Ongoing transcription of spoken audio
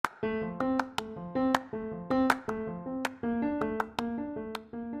Hi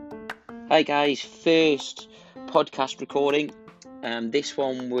guys, first podcast recording. This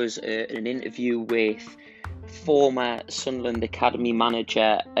one was an interview with former Sunderland Academy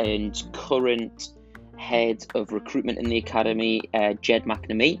manager and current head of recruitment in the academy, Jed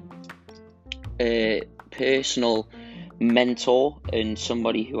McNamee, a personal mentor and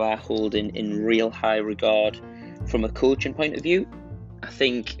somebody who I hold in real high regard from a coaching point of view. I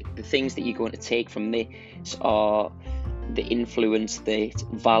think the things that you're going to take from this are the influence that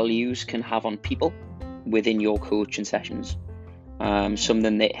values can have on people within your coaching sessions.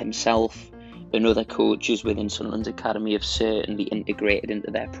 Something that himself and other coaches within Sunderland Academy have certainly integrated into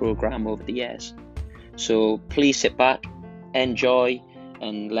their programme over the years. So please sit back, enjoy,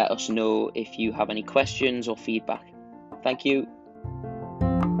 and let us know if you have any questions or feedback. Thank you.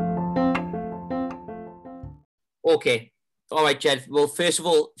 Okay. All right, Jed. Well, first of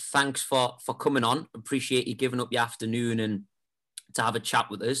all, thanks for coming on. Appreciate you giving up your afternoon and to have a chat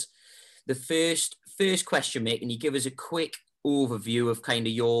with us. The first question, mate, can you give us a quick overview of kind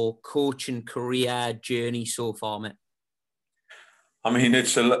of your coaching career journey so far, mate? I mean,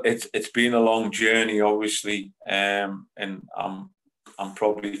 it's been a long journey, obviously, and I'm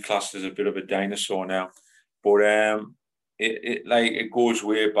probably classed as a bit of a dinosaur now, but it goes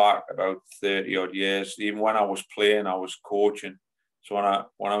way back about 30 odd years. Even when I was playing, I was coaching. So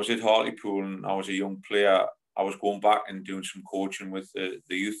when I was at Hartlepool and I was a young player, I was going back and doing some coaching with the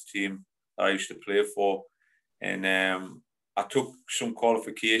youth team that I used to play for, and I took some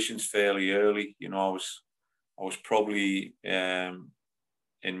qualifications fairly early. You know, I was probably in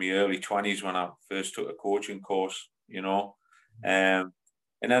my early 20s when I first took a coaching course. You know,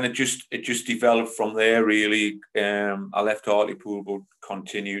 and then it just developed from there, really. I left Hartlepool, but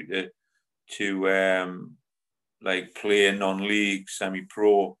continued to play in non-league,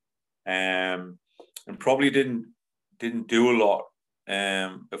 semi-pro, and probably didn't do a lot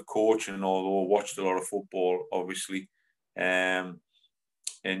of coaching, although I watched a lot of football, obviously, and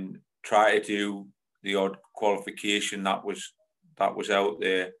try to do the odd qualification that was out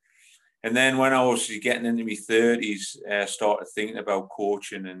there. And then when I was getting into my 30s, I started thinking about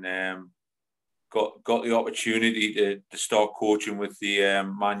coaching, and got the opportunity to start coaching with the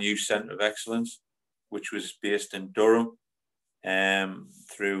Man U Centre of Excellence, which was based in Durham,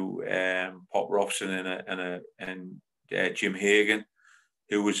 through Pop Robson and Jim Hagan,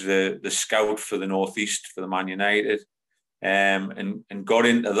 who was the scout for the Northeast for the Man United, and got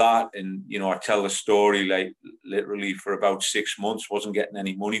into that. And you know, I tell the story, like, literally for about 6 months, wasn't getting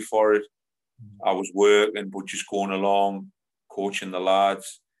any money for it. I was working, but just going along, coaching the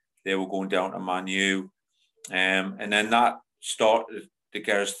lads. They were going down to Man U, and then that started to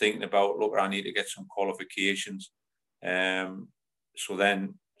get us thinking about, look, I need to get some qualifications. So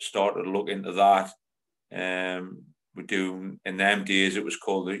then started to look into that. We're doing, in them days, it was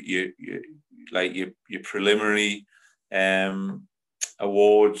called your preliminary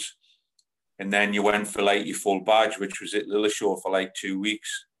awards, and then you went for like your full badge, which was at Lilleshall for like 2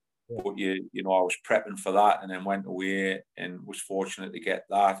 weeks. But you know, I was prepping for that, and then went away and was fortunate to get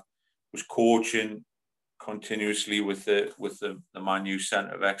that. Was coaching continuously with the Man U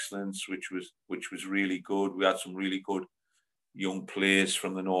Centre of Excellence, which was really good. We had some really good young players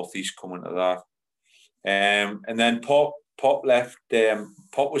from the Northeast coming to that. And then Pop left.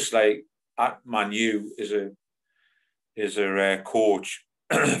 Pop was like at Man U as a coach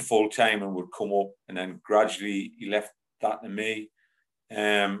full time, and would come up, and then gradually he left that to me.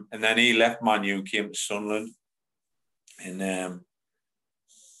 And then he left Man U and came to Sunderland, and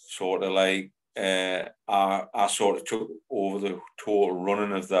sort of like I sort of took over the total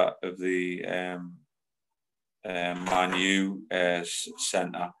running of the Man U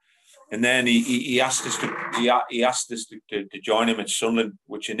centre. And then he asked us to join him at Sunderland,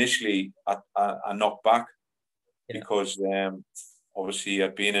 which initially I knocked back, because obviously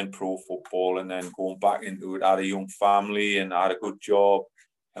I'd been in pro football, and then going back into it, I had a young family and I had a good job,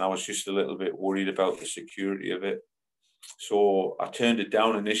 and I was just a little bit worried about the security of it. So I turned it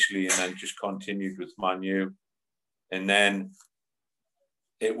down initially, and then just continued with Man U. And then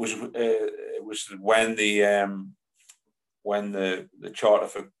it was when the Charter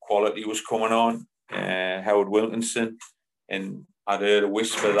for Quality was coming on, Howard Wilkinson, and I'd heard a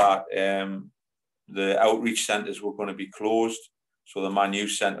whisper that the outreach centres were going to be closed. So the Man U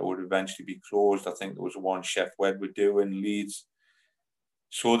Centre would eventually be closed. I think there was one Chef Wed would do in Leeds.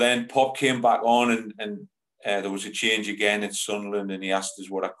 So then Pop came back on, and there was a change again at Sunderland, and he asked us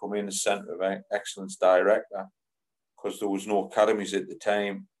would I come in as Centre of Excellence Director, because there was no academies at the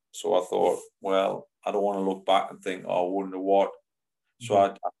time. So I thought, well, I don't want to look back and think, oh, I wonder what. So I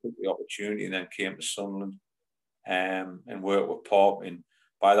took the opportunity and then came to Sunderland and worked with Pop. And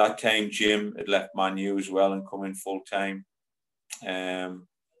by that time, Jim had left Man U as well and come in full time at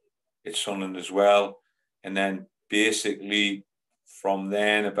Sunderland as well. And then basically from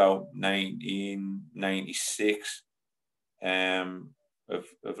then, about 1996,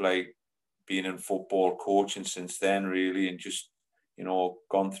 of like being in football coaching since then, really, and just, you know,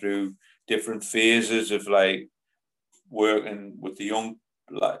 gone through different phases of like working with the young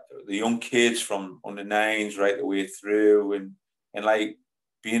kids from under nines right the way through, and like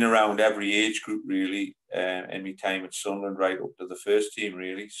being around every age group really, in my time at Sunderland right up to the first team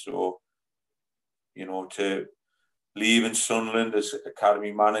really. So, you know, to leaving Sunderland as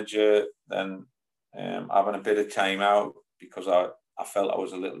academy manager, then having a bit of time out because I felt I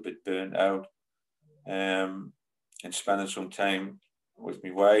was a little bit burnt out, and spending some time with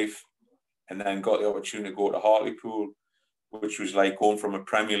my wife, and then got the opportunity to go to Hartlepool, which was like going from a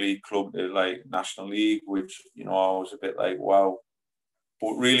Premier League club to like National League, which, you know, I was a bit like, wow.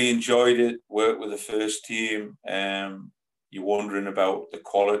 But really enjoyed it, worked with the first team. You're wondering about the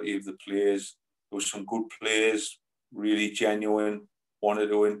quality of the players. There was some good players, really genuine, wanted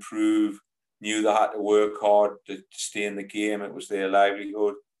to improve, knew they had to work hard to stay in the game. It was their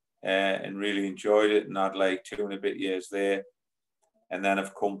livelihood, and really enjoyed it. And I'd like 2 and a bit years there. And then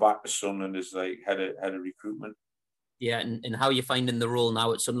I've come back to Sunderland as like head of recruitment. Yeah, and how are you finding the role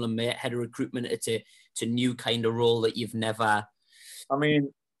now at Sunderland, mate? Head of recruitment, it's a new kind of role that you've never... I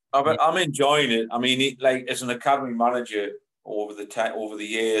mean, I'm enjoying it. I mean, like as an academy manager over the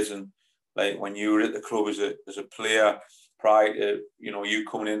years, and like when you were at the club as a player, prior to, you know, you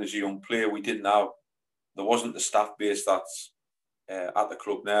coming in as a young player, there wasn't the staff base that's at the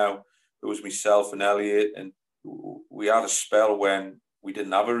club now. It was myself and Elliot, and we had a spell when we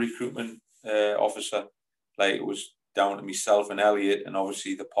didn't have a recruitment officer. Like it was down to myself and Elliot, and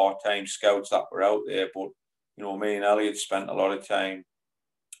obviously the part-time scouts that were out there. But, you know, me and Elliot spent a lot of time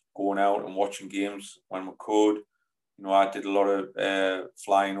going out and watching games when we could. You know, I did a lot of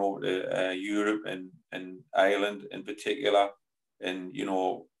flying over to Europe and Ireland in particular. And, you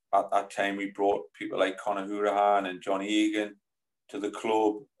know, at that time we brought people like Conor Hourihane and John Egan to the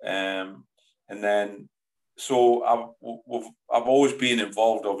club. And then, so I've always been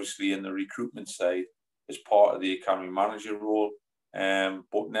involved, obviously, in the recruitment side as part of the academy manager role.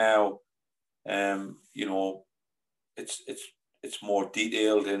 But now, you know, it's more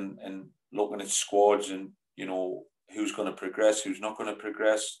detailed and looking at squads and, you know, who's going to progress, who's not going to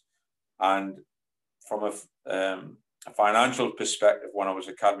progress. And from a financial perspective, when I was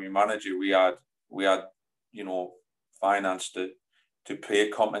academy manager, we had you know, finance to pay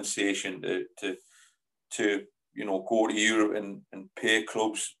compensation to you know, go to Europe and pay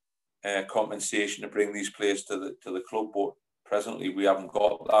clubs compensation to bring these players to the club. But presently we haven't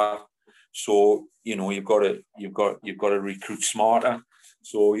got that. So, you know, you've got to recruit smarter.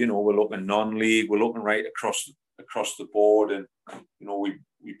 So, you know, we're looking non-league, we're looking right across the board, and, you know, we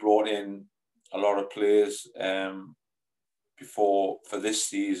brought in a lot of players for this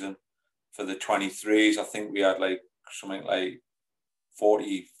season for the 23s. I think we had like something like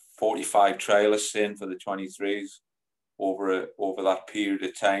 45 trialists in for the 23s over that period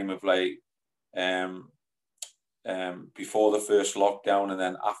of time of like before the first lockdown and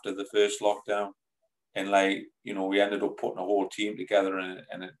then after the first lockdown. And like, you know, we ended up putting a whole team together,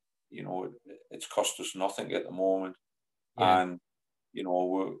 and it, you know, it's cost us nothing at the moment. Yeah. And, you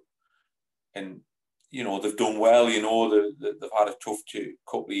know, they've done well. You know, they've had a tough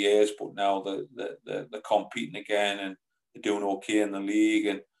couple of years, but now they're competing again and they're doing okay in the league.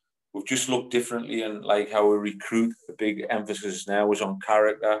 And we've just looked differently, and like how we recruit, a big emphasis now is on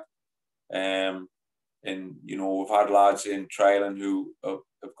character. And, you know, we've had lads in trialing who have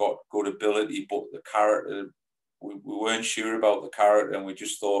got good ability, but the character, we weren't sure about the character, and we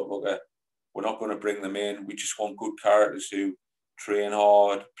just thought, look, we're not going to bring them in. We just want good characters who train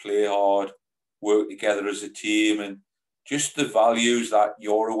hard, play hard, work together as a team, and just the values that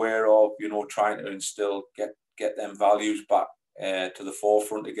you're aware of, you know, trying to instill, get them values back to the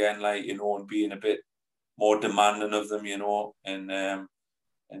forefront again, like, you know, and being a bit more demanding of them, you know, and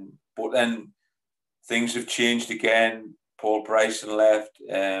but then things have changed again. Paul Bryson left,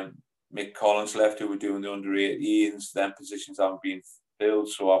 Mick Collins left, who were doing the under-18s. Then positions haven't been filled,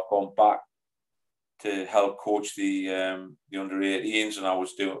 so I've gone back to help coach the under-18s, and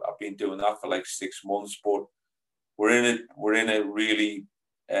I've been doing that for like 6 months. But we're in a really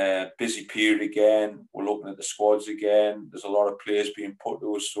busy period again. We're looking at the squads again. There's a lot of players being put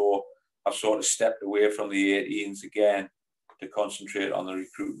to us, so I've sort of stepped away from the 18s again to concentrate on the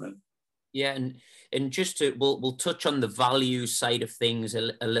recruitment. Yeah, and just to we'll touch on the value side of things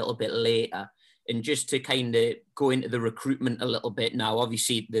a little bit later, and just to kind of go into the recruitment a little bit now.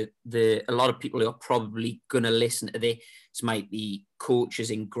 Obviously, the a lot of people who are probably going to listen to this might be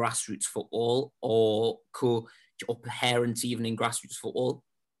coaches in grassroots football or parents even in grassroots football.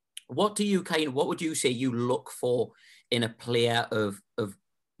 What would you say you look for in a player of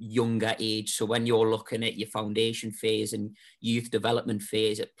younger age? So when you're looking at your foundation phase and youth development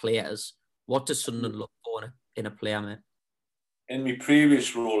phase at players, what does Sunderland look for in a player, mate? In my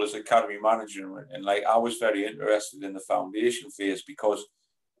previous role as academy manager, and like I was very interested in the foundation phase because,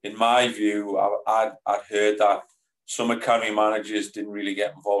 in my view, I'd heard that some academy managers didn't really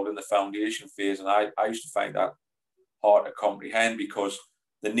get involved in the foundation phase, and I used to find that hard to comprehend because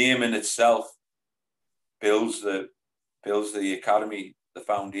the name in itself builds the academy, the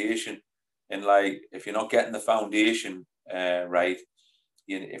foundation, and like if you're not getting the foundation right,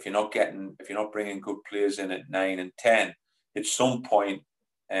 if you're not bringing good players in at 9 and 10, at some point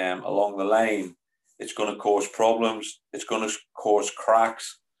along the line, it's going to cause problems. It's going to cause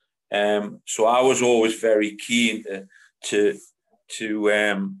cracks. So I was always very keen to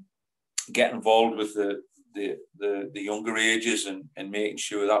get involved with the younger ages and making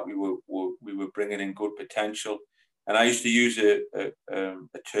sure that we were bringing in good potential. And I used to use a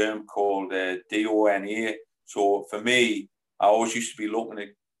term called DONA. So for me, I always used to be looking at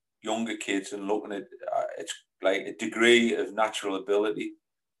younger kids and looking at it's like a degree of natural ability.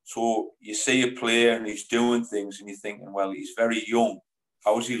 So you see a player and he's doing things and you're thinking, well, he's very young.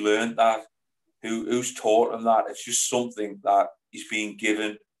 How has he learned that? Who's taught him that? It's just something that he's being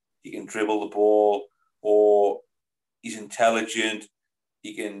given. He can dribble the ball, or he's intelligent.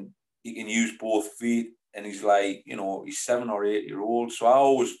 He can use both feet, and he's like, he's 7 or 8 year old. So I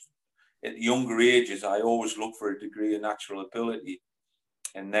always, at younger ages, I always look for a degree of natural ability,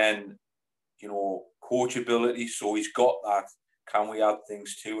 and then, coachability. So he's got that. Can we add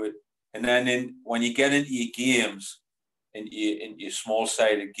things to it? And then when you get into your games, into your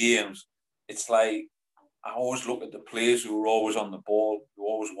small-sided games, it's like I always look at the players who are always on the ball, who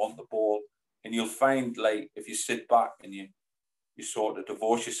always want the ball, and you'll find, like, if you sit back and you sort of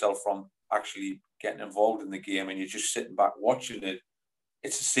divorce yourself from actually getting involved in the game and you're just sitting back watching it,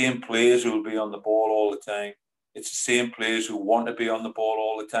 it's the same players who will be on the ball all the time. It's the same players who want to be on the ball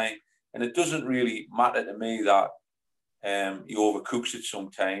all the time. And it doesn't really matter to me that he overcooks it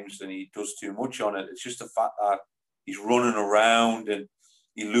sometimes and he does too much on it. It's just the fact that he's running around and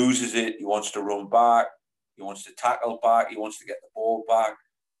he loses it. He wants to run back. He wants to tackle back. He wants to get the ball back.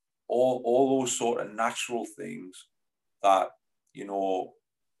 All those sort of natural things that, are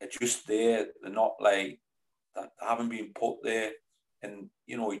just there. They're not like, that haven't been put there. And,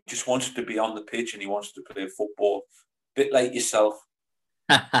 he just wants to be on the pitch and he wants to play football. A bit like yourself.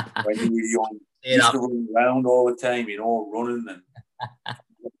 When you were young, you used to run around all the time, running and get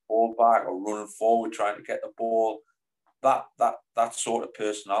the ball back or running forward, trying to get the ball. That sort of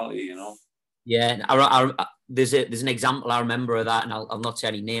personality, Yeah, I there's an example I remember of that, and I'll not say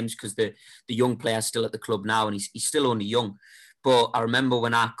any names because the young player's still at the club now, and he's still only young. But I remember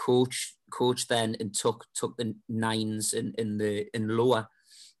when I coached then and took the 9s in lower,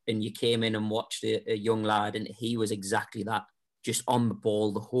 and you came in and watched a young lad, and he was exactly that, just on the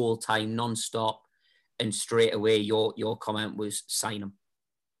ball the whole time, non-stop, and straight away your comment was sign him,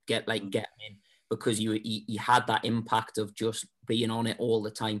 get him in, because he had that impact of just being on it all the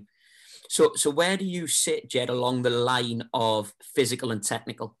time. So where do you sit, Jed, along the line of physical and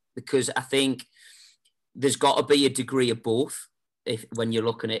technical? Because I think there's got to be a degree of both when you're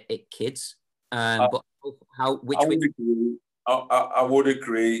looking at kids. But I would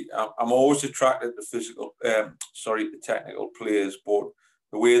agree. I'm always attracted to the technical players, but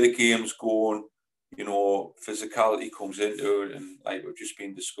the way the game's going, physicality comes into it, and like we've just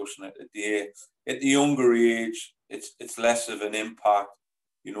been discussing it today. At the younger age, it's less of an impact.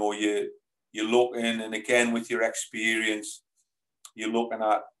 You're looking, and again with your experience, you're looking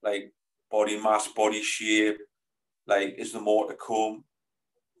at like body mass, body shape. Like, is there more to come?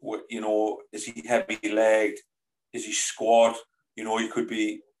 Is he heavy legged? Is he squat? He could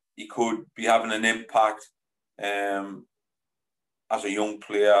be having an impact as a young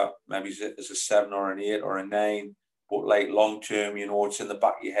player, maybe as a 7 or an 8 or a 9. But like long term, it's in the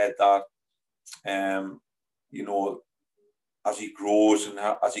back of your head that as he grows and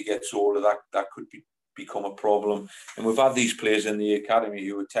as he gets older, that could become a problem. And we've had these players in the academy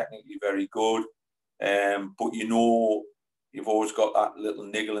who are technically very good, but you've always got that little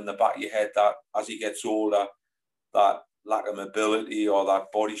niggle in the back of your head that as he gets older, that lack of mobility or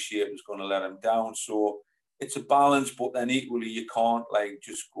that body shape is going to let him down. So it's a balance, but then equally you can't like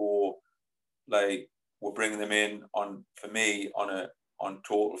just go like we're bringing them in on, for me, on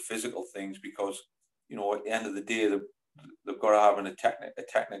total physical things, because, you know, at the end of the day, they've got to have a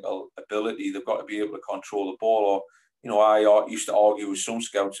technical ability. They've got to be able to control the ball. Or, you know, I used to argue with some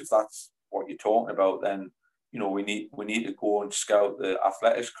scouts, if that's what you're talking about, then, you know, we need to go and scout the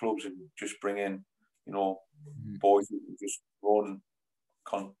athletics clubs and just bring in, you know, boys who can just run,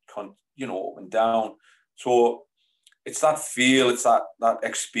 you know, up and down. So it's that feel, it's that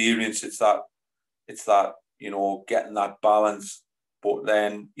experience, it's that, you know, getting that balance. But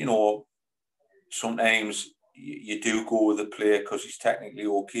then, you know, sometimes you do go with the player because he's technically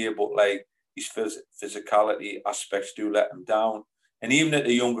okay, but like his physicality aspects do let him down. And even at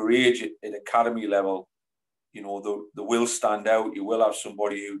a younger age, at academy level, you know, they will stand out. You will have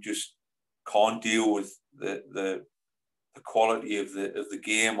somebody who just can't deal with the quality of the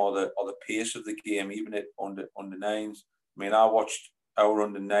game or the pace of the game, even at under nines. I mean, I watched our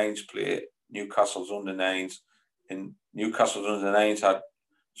under nines play Newcastle's under nines, and Newcastle's under nines had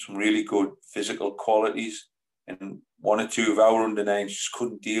some really good physical qualities, and one or two of our under nines just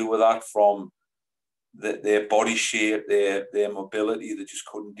couldn't deal with that from their body shape, their mobility. They just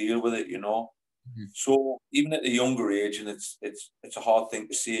couldn't deal with it, you know. Mm-hmm. So even at a younger age, and it's a hard thing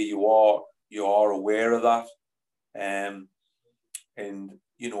to say, you are aware of that, and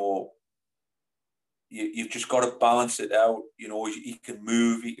you know, you've just got to balance it out. You know, he can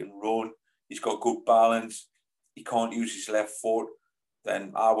move, he can run, he's got good balance. He can't use his left foot.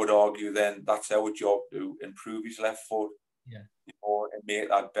 Then I would argue then that's our job to improve his left foot, you know, and make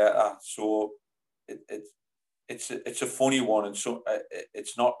that better. So it's a funny one, and so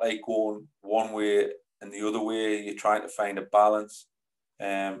it's not like going one way and the other way. You're trying to find a balance,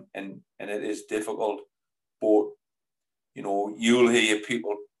 and it is difficult. But you know, you'll hear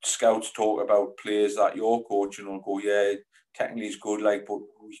people, scouts, talk about players that you're coaching, will go, yeah, technically he's good, like, but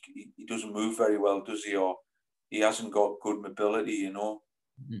he doesn't move very well, does he? Or he hasn't got good mobility, you know.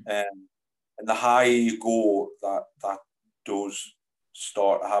 Mm-hmm. And the higher you go, that does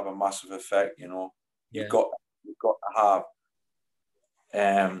start to have a massive effect, you know. Yeah. You've got to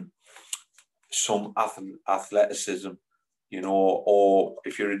have some athleticism, you know, or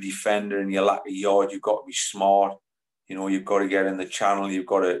if you're a defender and you lack a yard, you've got to be smart. You know, you've got to get in the channel. You've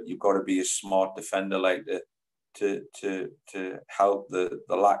got to be a smart defender, like to help the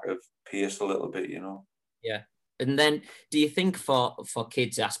lack of pace a little bit, you know. Yeah. And then, do you think for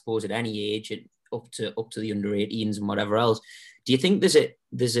kids, I suppose, at any age, up to the under 18s and whatever else, do you think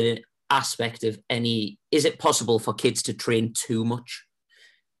there's an aspect of is it possible for kids to train too much?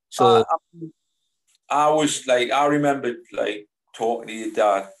 So I remember like talking to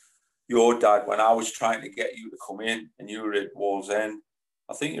your dad, when I was trying to get you to come in, and you were at Wallsend.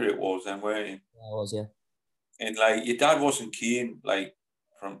 I think you were at Wallsend, weren't you? I was, yeah. And like your dad wasn't keen, like,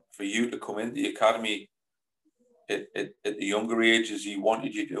 for you to come into the academy at the younger ages. He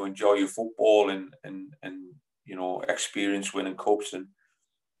wanted you to enjoy your football and you know, experience winning cups.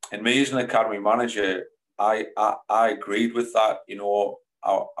 And me as an academy manager, I agreed with that. You know,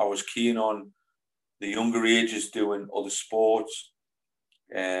 I was keen on the younger ages doing other sports,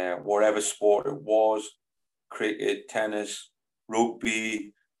 whatever sport it was, cricket, tennis,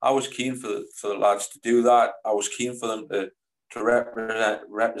 rugby. I was keen for the lads to do that. I was keen for them to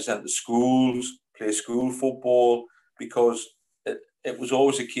represent the schools, play school football, because it was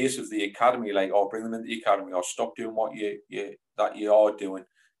always a case of the academy, like, oh, bring them into the academy, or stop doing what you are doing.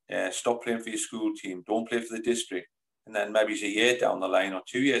 Stop playing for your school team. Don't play for the district. And then maybe it's a year down the line or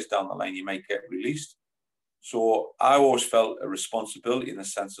 2 years down the line, you might get released. So I always felt a responsibility, in the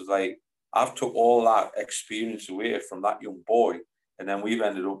sense of, like, I've took all that experience away from that young boy, and then we've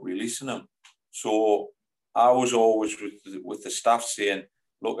ended up releasing him. So I was always with the staff saying,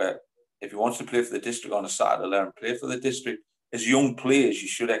 look, if he wants to play for the district on a Saturday, let him play for the district. As young players, you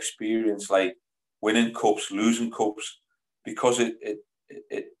should experience, like, winning cups, losing cups, because it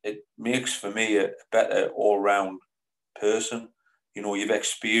makes, for me, a better all-round person. You know, you've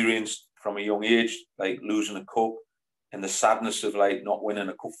experienced from a young age, like, losing a cup, and the sadness of, like, not winning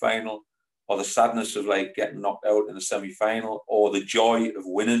a cup final, or the sadness of, like, getting knocked out in the semi-final, or the joy of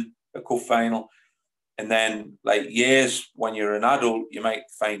winning a cup final. And then, like, years when you're an adult, you might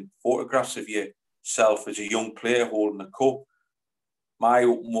find photographs of yourself as a young player holding a cup. My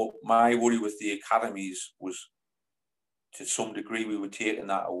worry with the academies was, to some degree, we were taking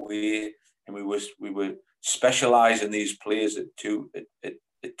that away, and we were specialising these players at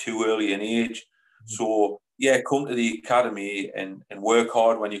too early an age. So yeah, come to the academy and work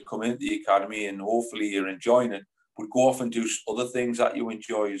hard when you come into the academy, and hopefully you're enjoying it. But go off and do other things that you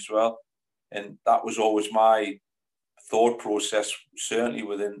enjoy as well. And that was always my thought process, certainly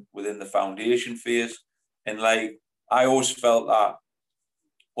within the foundation phase. And like, I always felt that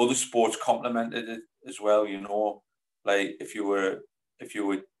other sports complemented it as well. You know, like if you were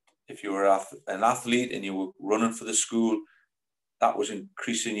an athlete and you were running for the school, that was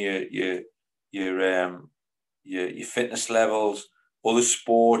increasing your fitness levels. Other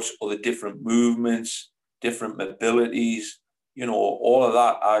sports, other different movements, different mobilities, you know, all of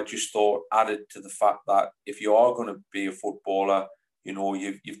that I just thought added to the fact that if you are going to be a footballer, you know,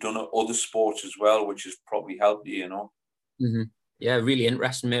 you've done other sports as well, which has probably helped you, you know. Mm-hmm. Yeah, really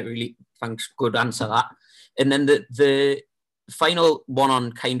interesting, mate. Really, thanks. Good answer that. And then the final one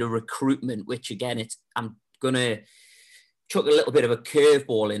on kind of recruitment, which again, I'm gonna chuck a little bit of a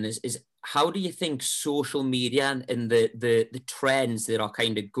curveball in, is how do you think social media and the trends that are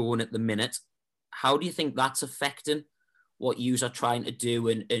kind of going at the minute, how do you think that's affecting what yous are trying to do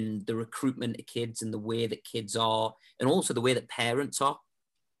and the recruitment of kids and the way that kids are and also the way that parents are?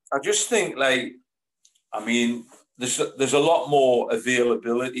 I just think, like, I mean, there's a lot more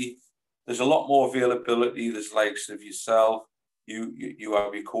availability. There's a lot more availability. There's likes of yourself. You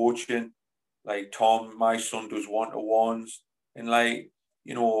have your coaching. Like Tom, my son, does one-to-ones. And like,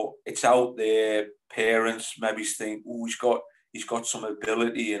 you know, it's out there. Parents maybe think, oh, he's got some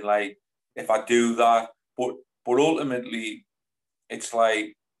ability. And like, if I do that, but ultimately, it's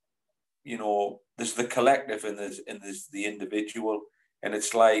like, you know, there's the collective and there's the individual. And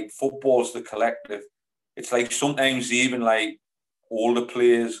it's like football's the collective. It's like sometimes even like older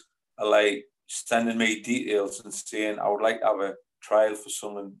players are like sending me details and saying, I would like to have a trial for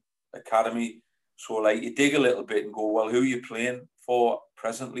Sunderland Academy. So like you dig a little bit and go, well, who are you playing for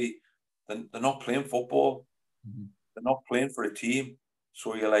presently? Then they're not playing football. Mm-hmm. They're not playing for a team.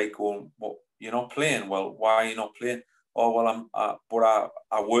 So you're like going, well, you're not playing. Well, why are you not playing? Oh, well,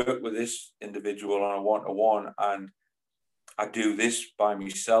 I work with this individual on a one-to-one and I do this by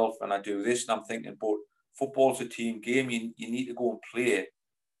myself and I do this. And I'm thinking, but football's a team game. You need to go and play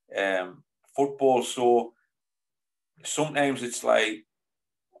football. So sometimes it's like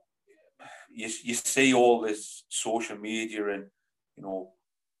you see all this social media and, you know,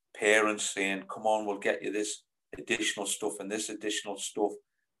 parents saying, come on, we'll get you this additional stuff and this additional stuff.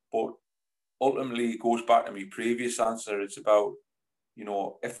 But ultimately, it goes back to my previous answer. It's about, you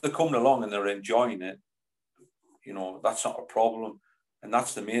know, if they're coming along and they're enjoying it, you know, that's not a problem. And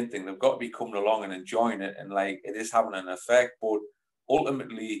that's the main thing. They've got to be coming along and enjoying it. And like, it is having an effect. But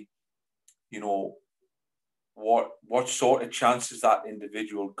ultimately, you know, what sort of chances that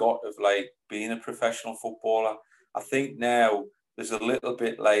individual got of like being a professional footballer? I think now there's a little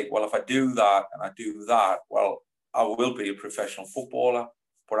bit like, well, if I do that and I do that, well, I will be a professional footballer.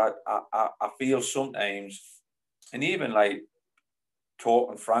 But I feel sometimes, and even like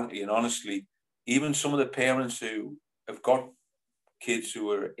talking frankly and honestly, even some of the parents who have got kids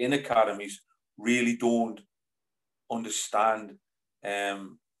who are in academies really don't understand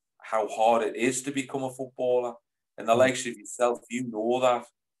how hard it is to become a footballer. And the likes of yourself, you know that.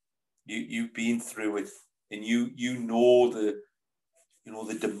 You've been through it, and you know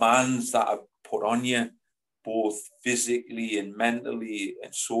the demands that are put on you, both physically and mentally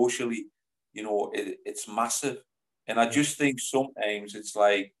and socially. You know, it's massive. And I just think sometimes it's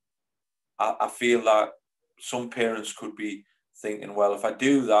like, I feel that some parents could be thinking, well, if I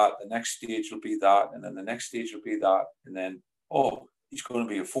do that, the next stage will be that, and then the next stage will be that, and then, oh, he's going to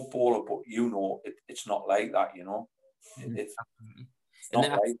be a footballer, but you know, it's not like that, you know. It's not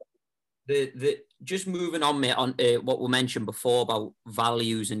like that. Just moving on, mate, on what we mentioned before about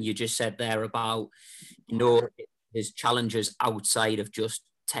values, and you just said there about, you know, there's challenges outside of just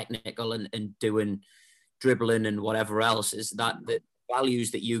technical and doing dribbling and whatever else, is that the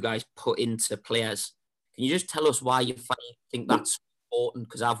values that you guys put into players. Can you just tell us why you think that's important?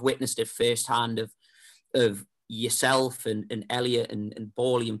 Because I've witnessed it firsthand of yourself and Elliot and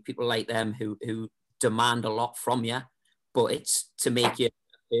Borley and people like them who demand a lot from you, but it's to make you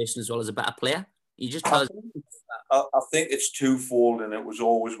a person as well as a better player. You just tell us. I think it's twofold, and it was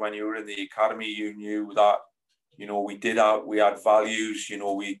always when you were in the academy, you knew that, you know, we had values, you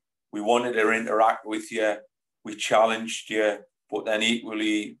know, we wanted to interact with you, we challenged you, but then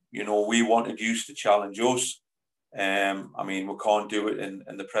equally, you know, we wanted you to challenge us. I mean, we can't do it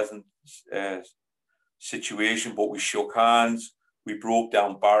in the present situation, but we shook hands, we broke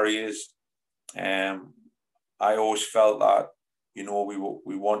down barriers. I always felt that, you know,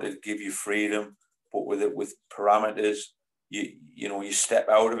 we wanted to give you freedom, but with parameters. You know, you step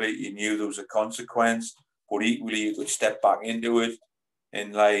out of it, you knew there was a consequence, but equally you could step back into it.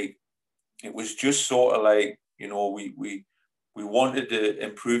 And like, it was just sort of like, you know, we wanted to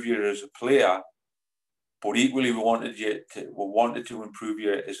improve you as a player, but equally we wanted to improve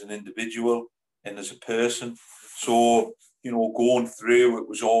you as an individual and as a person. So, you know, going through, it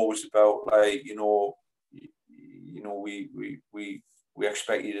was always about like, we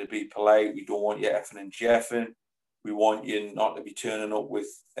expect you to be polite. We don't want you effing and jeffing. We want you not to be turning up with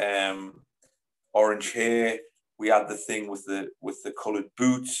orange hair. We had the thing with the coloured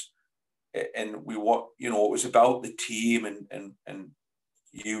boots, and we want, you know, it was about the team and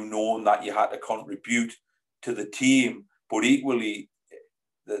you knowing that you had to contribute to the team, but equally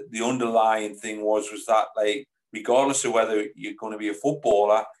the underlying thing was that, like, regardless of whether you're going to be a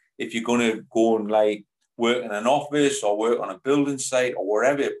footballer, if you're going to go and like work in an office or work on a building site or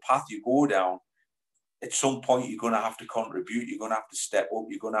wherever path you go down, at some point you're going to have to contribute. You're going to have to step up.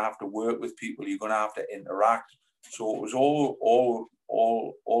 You're going to have to work with people. You're going to have to interact. So it was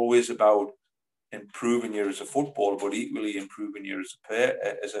always about improving you as a footballer, but equally improving you as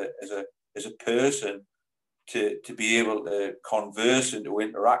a person, to be able to converse and to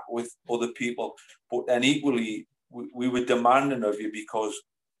interact with other people. But then equally, we were demanding of you, because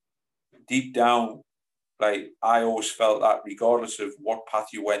deep down, like, I always felt that regardless of what path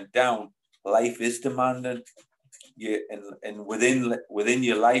you went down, life is demanding. And within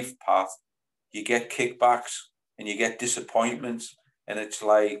your life path, you get kickbacks and you get disappointments, and it's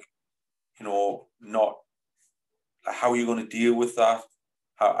like, you know, not how are you going to deal with that?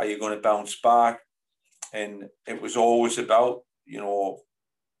 How are you going to bounce back? And it was always about, you know,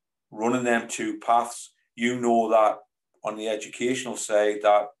 running them two paths. You know that on the educational side,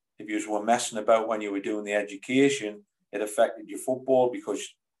 that if you were messing about when you were doing the education, it affected your football, because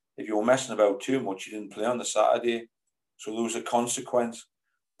if you were messing about too much, you didn't play on the Saturday. So there was a consequence.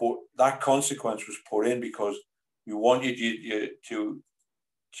 But that consequence was put in because we wanted you to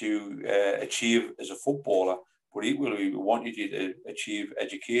achieve as a footballer, but equally we wanted you to achieve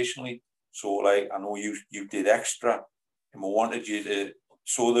educationally. So, like, I know you did extra, and we wanted you to.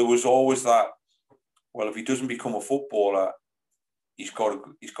 So there was always that. Well, if he doesn't become a footballer, he's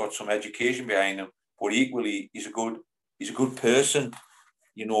got some education behind him. But equally, he's a good person.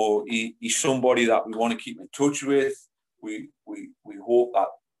 You know, he's somebody that we want to keep in touch with. We hope that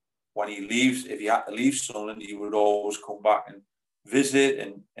when he leaves, if he had to leave Sunderland, he would always come back and visit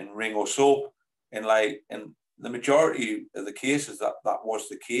and ring us up. And the majority of the cases, that was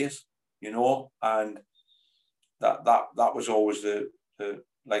the case, you know, and that was always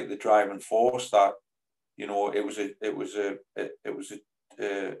the driving force, that, you know, it was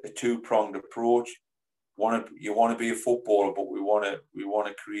a two-pronged approach. You want to be a footballer, but we want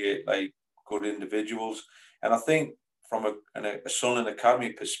to create like good individuals. And I think from a Sunderland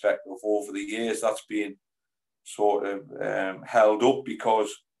Academy perspective, over the years, that's been sort of held up, because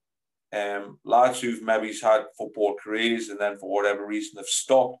lads who've maybe had football careers and then for whatever reason have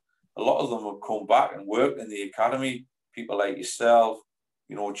stopped, a lot of them have come back and worked in the academy. People like yourself,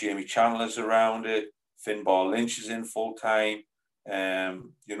 you know, Jamie Chandler's around it, Finbar Lynch is in full time.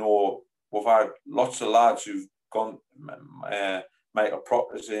 You know, we've had lots of lads who've gone, Michael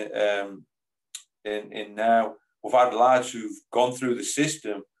Proctor's in now. We've had lads who've gone through the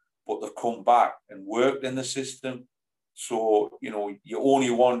system, but they've come back and worked in the system. So, you know, you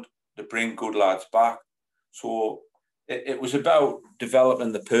only want to bring good lads back. So it was about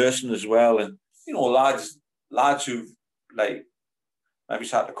developing the person as well. And, you know, lads who've like maybe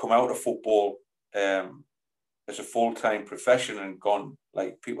had to come out of football as a full-time profession and gone,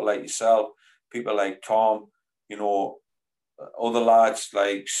 like people like yourself, people like Tom, you know, other lads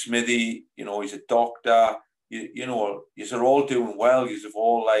like Smithy, you know, he's a doctor, you know, you're all doing well. You've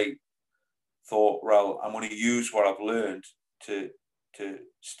all like thought, well, I'm going to use what I've learned to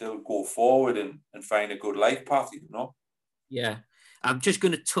still go forward and find a good life path, you know? Yeah. I'm just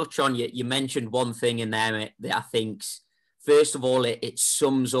going to touch on you mentioned one thing in there, mate, that I think's, first of all, it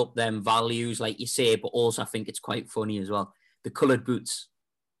sums up them values, like you say, but also I think it's quite funny as well. The coloured boots.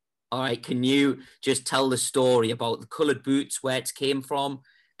 All right, can you just tell the story about the coloured boots, where it came from,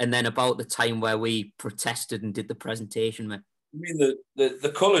 and then about the time where we protested and did the presentation, mate? I mean,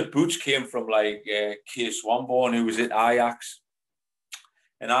 the coloured boots came from like Kees Swanborn, who was at Ajax.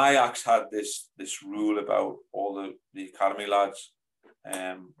 And Ajax had this rule about all the academy lads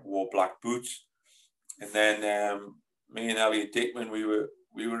wore black boots. And then me and Elliot Dickman, we were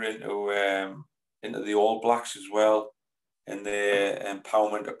into the All Blacks as well, and their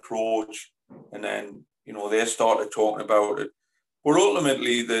empowerment approach. And then, you know, they started talking about it. But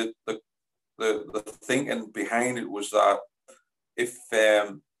ultimately, the thinking behind it was that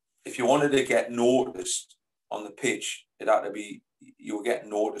if you wanted to get noticed on the pitch, it had to be, you were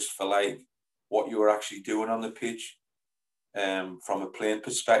getting noticed for like what you were actually doing on the pitch, from a playing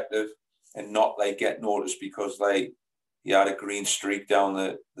perspective. and not like get noticed because like you had a green streak down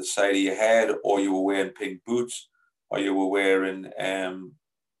the side of your head, or you were wearing pink boots, or you were wearing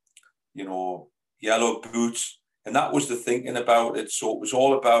yellow boots. And that was the thinking about it. So it was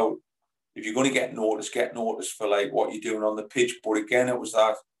all about, if you're going to get noticed for like what you're doing on the pitch. But again, it was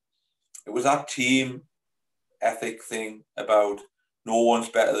that team ethic thing about no one's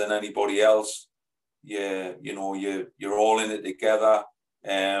better than anybody else. Yeah, you're all in it together.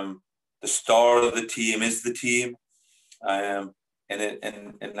 The star of the team is the team. And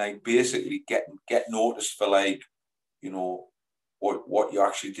like basically get noticed for like, what you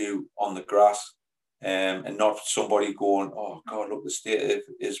actually do on the grass. And not somebody going, oh God, look, the state of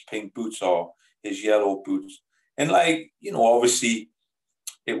his pink boots or his yellow boots. And like, obviously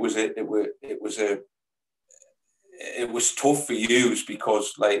it was tough for you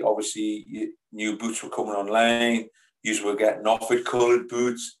because like, obviously new boots were coming online. You were getting offered coloured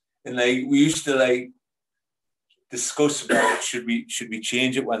boots. And like, we used to like discuss about should we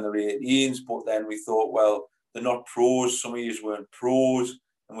change it when they're 18s, but then we thought, well, they're not pros. Some of you weren't pros.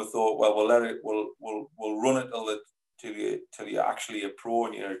 And we thought, well, we'll run it till you're actually a pro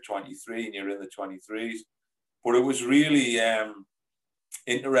and you're 23 and you're in the 23s. But it was really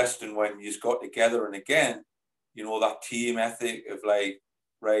interesting when you got together, and again, that team ethic of like,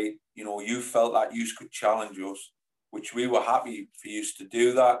 right, you felt that you could challenge us, which we were happy for you to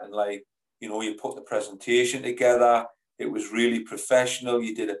do that. And like, you put the presentation together. It was really professional.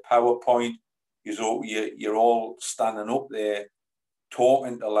 You did a PowerPoint. You're all standing up there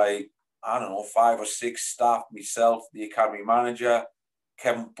talking to like, I don't know, 5 or 6 staff, myself, the academy manager,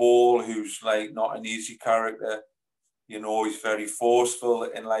 Kevin Ball, who's like not an easy character, he's very forceful.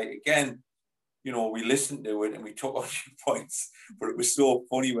 And like, again, we listened to it and we took a few points, but it was so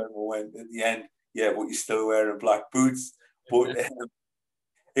funny when we went at the end, yeah, but you're still wearing black boots. But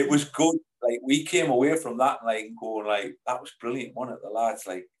it was good. Like, we came away from that like going like, that was brilliant, wasn't it? The lads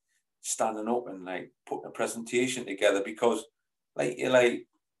like standing up and like putting a presentation together, because like you're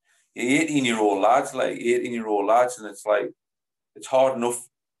 18-year-old lads, and it's like, it's hard enough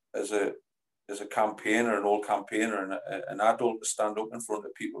as a campaigner, an old campaigner, and an adult to stand up in front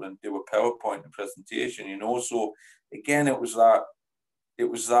of people and do a PowerPoint and presentation, So again, it was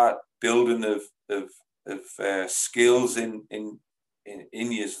that building of skills in you,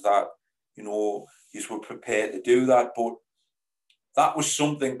 that you were prepared to do that. But that was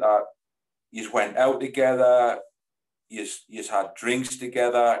something that you went out together. You had drinks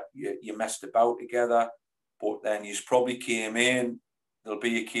together, you messed about together, but then you probably came in. There'll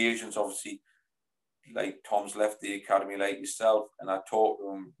be occasions, obviously, like Tom's left the academy like yourself, and I talk to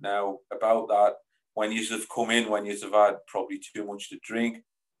him now about that, when you have come in, when you have had probably too much to drink,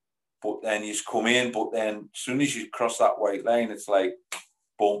 but then you come in, but then as soon as you cross that white line, it's like,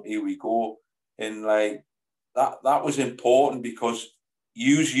 boom, here we go. And like, that was important, because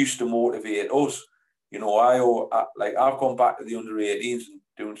you used to motivate us. I've gone back to the under 18s and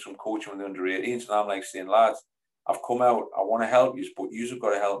doing some coaching with the under 18s, and I'm like saying, lads, I've come out, I want to help you, but you've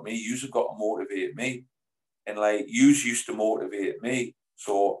got to help me. You've got to motivate me. And like, you used to motivate me.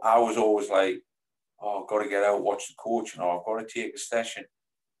 So I was always like, oh, I've got to get out, watch the coaching, or I've got to take a session.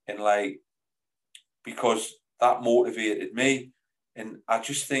 And like, because that motivated me. And I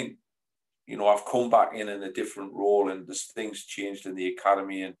just think, I've come back in a different role, and there's things changed in the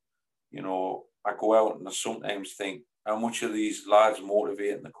academy. And, I go out and I sometimes think, how much are these lads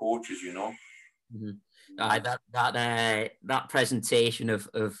motivating the coaches, Mm-hmm. That presentation of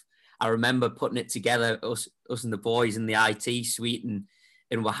I remember putting it together, us and the boys in the IT suite, and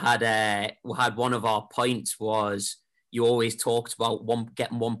we had one of our points was, you always talked about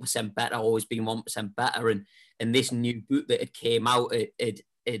getting 1% better, always being 1% better, and this new boot that had came out, it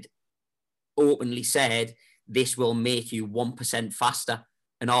openly said, this will make you 1% faster.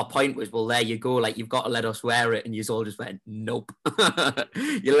 And our point was, well, there you go. Like, you've got to let us wear it. And you all just went, nope.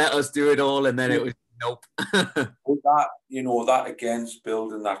 You let us do it all. And then it was, nope. But that against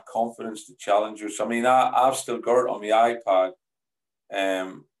building that confidence to challenge us. I mean, I've still got it on my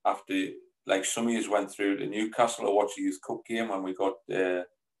iPad. After, like, some of you went through the Newcastle, I watched the Youth Cup game when we got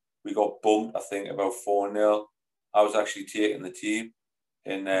bumped, I think, about 4-0. I was actually taking the team.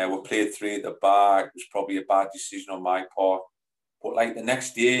 And we played 3 at the back. It was probably a bad decision on my part. But like, the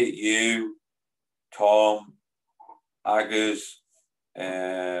next day, you, Tom, Aggers,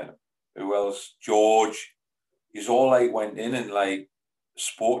 who else? George, you all like went in and like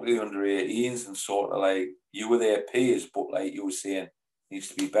spoke to the under 18s, and sort of like, you were their peers, but like you were saying, needs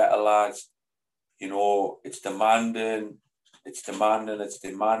to be better, lads. It's demanding.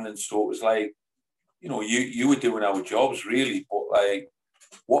 So it was like, you were doing our jobs really, but like,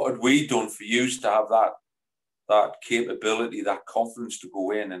 what had we done for you to have that capability, that confidence to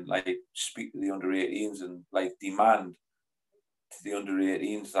go in and like speak to the under-18s and like demand to the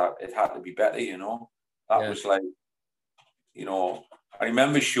under-18s that it had to be better, you know. That was like, you know, I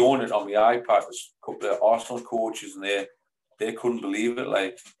remember showing it on my iPad. There's a couple of Arsenal coaches and they couldn't believe it.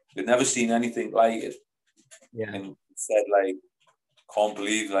 Like, they'd never seen anything like it. Yeah. And said, like, can't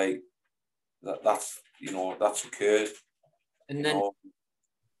believe, like, that's, you know, that's occurred. And then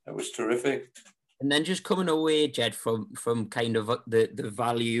it was terrific. And then just coming away, Jed, from kind of the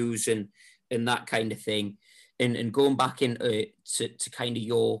values and that kind of thing, and going back into to kind of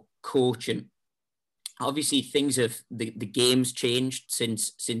your coaching. Obviously, things have the game's changed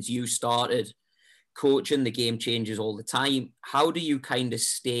since you started coaching. The game changes all the time. How do you kind of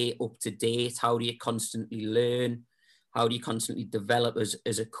stay up to date? How do you constantly learn? How do you constantly develop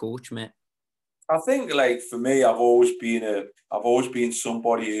as a coach, mate? I think, like, for me, I've always been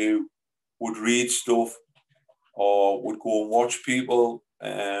somebody who would read stuff or would go and watch people,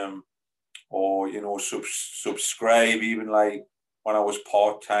 or, you know, subscribe. Even like when I was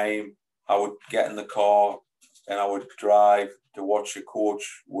part-time, I would get in the car and I would drive to watch a coach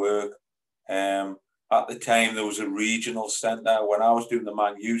work. At the time, there was a regional centre. When I was doing the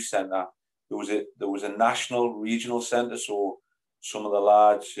Man U centre, there was a national regional centre. So some of the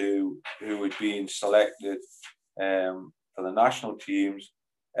lads who had been selected for the national teams,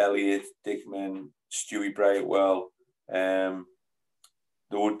 Elliot, Dickman, Stewie Brightwell, there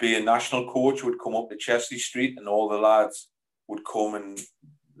would be a national coach who would come up to Chesley Street, and all the lads would come and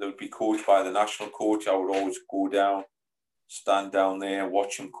they would be coached by the national coach. I would always go down, stand down there,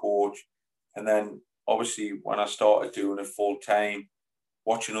 watch him coach. And then obviously when I started doing it full time,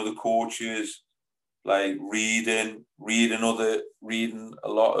 watching other coaches, like reading a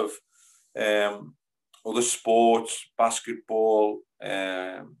lot of other sports, basketball,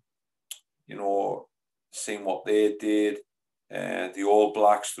 you know, seeing what they did, the All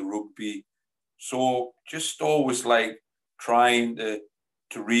Blacks, the rugby. So just always like trying to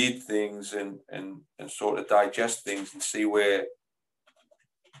read things and sort of digest things and see where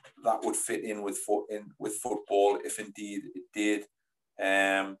that would fit in with football, if indeed it did.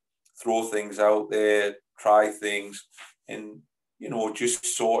 Throw things out there, try things, and, you know, just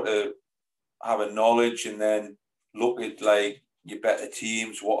sort of have a knowledge, and then look at like your better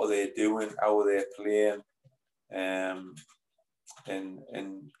teams. What are they doing? How are they playing? And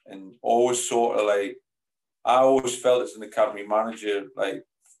always sort of like, I always felt as an academy manager, like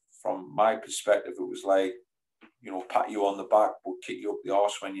from my perspective, it was like, you know, pat you on the back, but kick you up the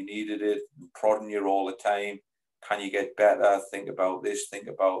arse when you needed it, and prodding you all the time. Can you get better? Think about this, think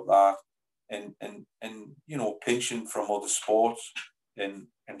about that. And you know, pinching from other sports and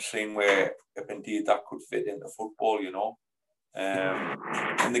seeing where, if indeed that could fit into football, you know.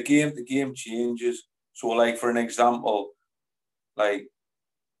 And the game changes. So like, for an example, like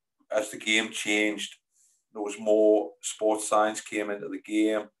as the game changed, there was more sports science came into the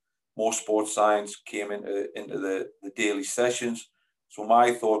game, more sports science came into the daily sessions. So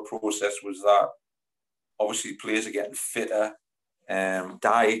my thought process was that obviously players are getting fitter,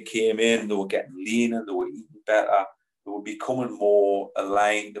 diet came in, they were getting leaner, they were eating better, they were becoming more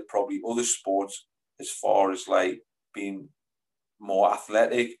aligned to probably other sports as far as like being more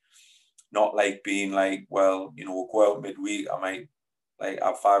athletic, not like being like, well, you know, we'll go out midweek, I might like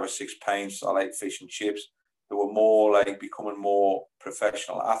have 5 or 6 pints, I like fish and chips. They were more like becoming more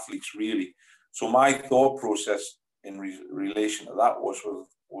professional athletes, really. So my thought process in relation to that was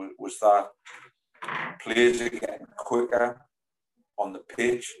that players are getting quicker on the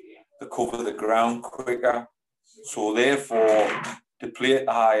pitch, they cover the ground quicker. So therefore, to play at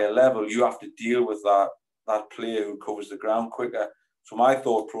a higher level, you have to deal with that player who covers the ground quicker. So my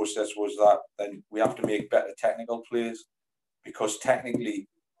thought process was that then we have to make better technical players, because technically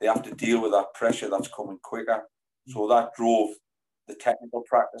they have to deal with that pressure that's coming quicker. So that drove the technical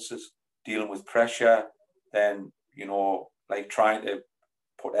practices, dealing with pressure, then, you know, like trying to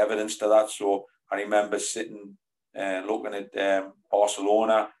put evidence to that. So I remember sitting looking at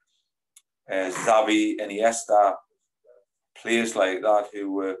Barcelona, Xavi, Iniesta, players like that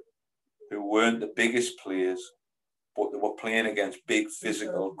who weren't the biggest players, but they were playing against big,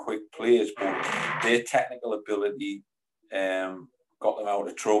 physical, quick players. But their technical ability got them out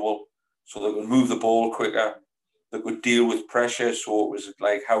of trouble. So they could move the ball quicker, they could deal with pressure. So it was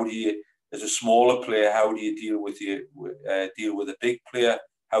like, how do you, as a smaller player, how do you deal with a big player?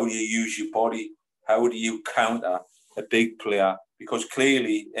 How do you use your body? How do you counter a big player? Because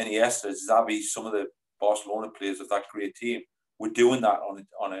clearly, Iniesta, Xavi, some of the Barcelona players of that great team were doing that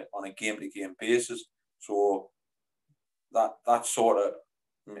on a game-to-game basis. So that sort of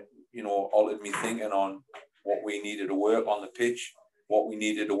you know, altered me thinking on what we needed to work on the pitch, what we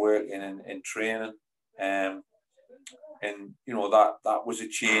needed to work in training. And you know, that was a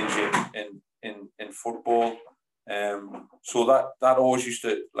change in football. So that always used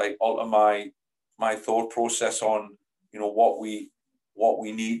to like alter my thought process on, you know, what we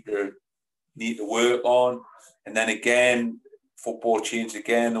need to work on. And then again, football changed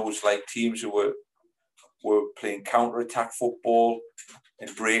again. There was like teams who were playing counter-attack football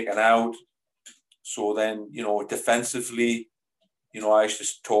and breaking out. So then, you know, defensively, you know, I used to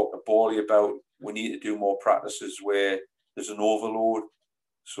talk to Bally about we need to do more practices where there's an overload.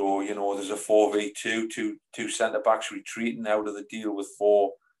 So, you know, there's a 4v2, two centre-backs retreating out of the deal with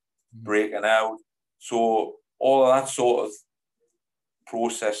four breaking out. So all of that sort of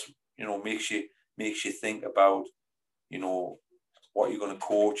process, you know, makes you think about, you know, what you're going to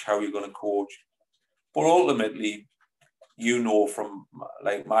coach, how you're going to coach. But ultimately, you know, from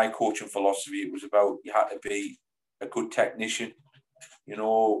like my coaching philosophy, it was about you had to be a good technician, you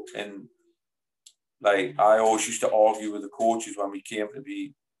know, and like I always used to argue with the coaches when we came to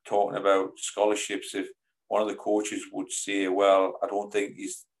be talking about scholarships. If one of the coaches would say, well, I don't think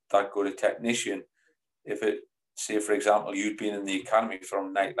he's that good a technician. If it, say, for example, you'd been in the academy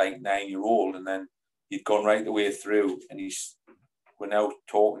from like 9-year-old and then you'd gone right the way through and we're now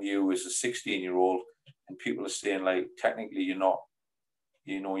talking to you as a 16-year-old and people are saying like, technically you're not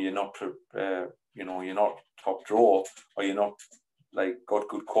top draw or you're not like got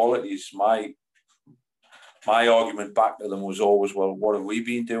good qualities. My argument back to them was always, well, what have we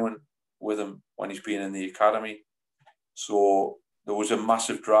been doing with him when he's been in the academy? So there was a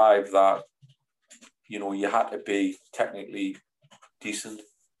massive drive that, you know, you had to be technically decent.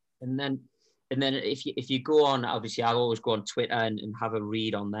 And then if you go on, obviously I'll always go on Twitter and have a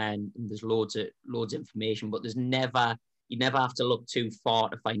read on there, and there's loads of information, but you never have to look too far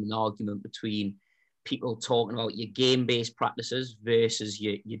to find an argument between people talking about your game-based practices versus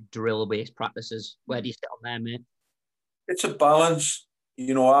your drill-based practices. Where do you sit on there, mate? It's a balance.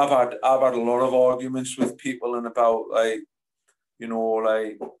 You know, I've had a lot of arguments with people and about like, you know,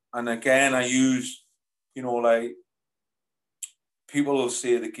 like, and again, I use, you know, like, people will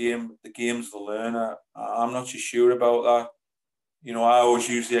say the game's the learner. I'm not too sure about that. You know, I always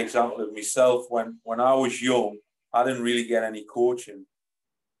use the example of myself. When I was young, I didn't really get any coaching.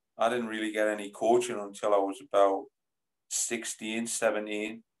 Until I was about 16,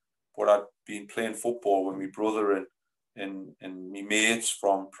 17. But I'd been playing football with my brother and my mates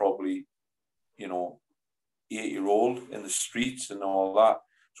from probably, you know, 8-year-old in the streets and all that.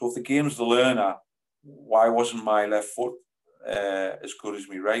 So if the game's the learner, why wasn't my left foot as good as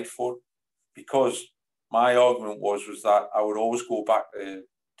my right foot? Because my argument was that I would always go back to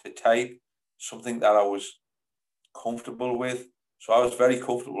type, something that I was comfortable with. So I was very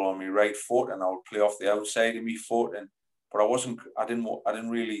comfortable on my right foot, and I would play off the outside of my foot. But I didn't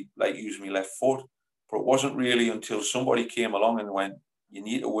really like using my left foot. But it wasn't really until somebody came along and went, you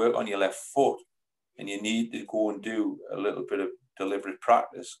need to work on your left foot, and you need to go and do a little bit of deliberate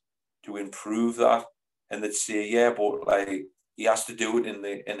practice to improve that. And they'd say, yeah, but like he has to do it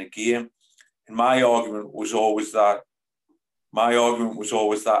in a game. And my argument was always that,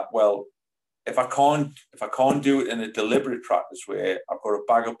 well, if I can't do it in a deliberate practice where I've got a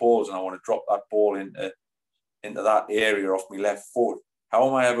bag of balls and I want to drop that ball into that area off my left foot, how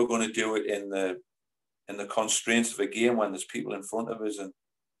am I ever going to do it in the constraints of a game when there's people in front of us and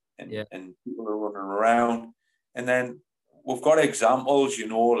people are running around? And then we've got examples, you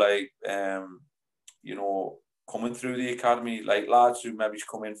know, like you know, coming through the academy, like lads who maybe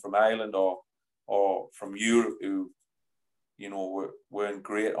come in from Ireland or from Europe who, you know, weren't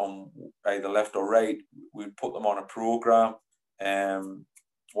great on either left or right. We'd put them on a program.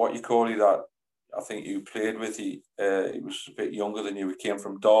 What you call it, that I think you played with, he was a bit younger than you. He came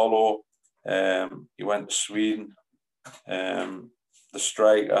from Darlow. He went to Sweden. The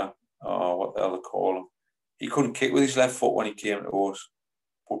striker, what the hell they call him, he couldn't kick with his left foot when he came to us.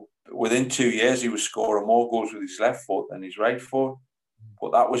 But within 2 years, he was scoring more goals with his left foot than his right foot.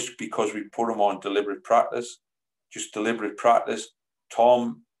 But that was because we put him on deliberate practice. Just deliberate practice.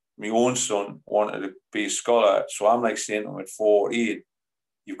 Tom, my own son, wanted to be a scholar. So I'm like saying to him at 14,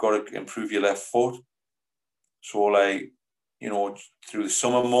 you've got to improve your left foot. So like, you know, through the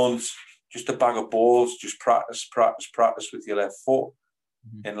summer months, just a bag of balls, just practice with your left foot.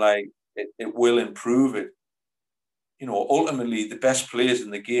 Mm-hmm. And like, it will improve it. You know, ultimately the best players in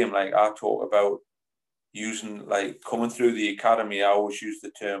the game, like I talk about using, like coming through the academy, I always use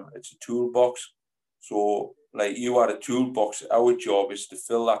the term, it's a toolbox. So like you had a toolbox, our job is to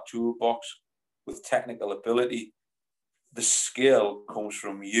fill that toolbox with technical ability. the skill comes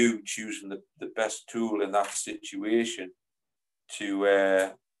from you choosing the best tool in that situation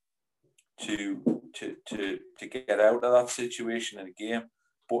to get out of that situation in a game.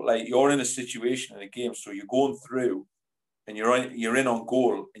 But like, you're in a situation in a game, so you're going through and you're in on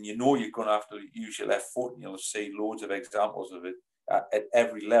goal, and you know you're going to have to use your left foot, and you'll see loads of examples of it at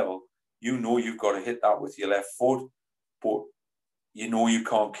every level. You know you've got to hit that with your left foot, but you know you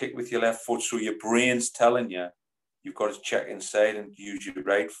can't kick with your left foot, so your brain's telling you you've got to check inside and use your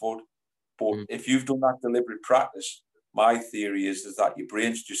right foot. But if you've done that deliberate practice, my theory is that your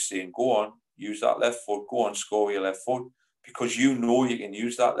brain's just saying, go on, use that left foot, go on, score with your left foot, because you know you can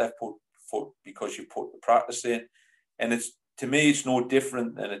use that left foot because you put the practice in. And it's, to me, it's no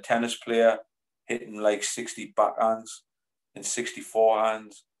different than a tennis player hitting like 60 backhands and 60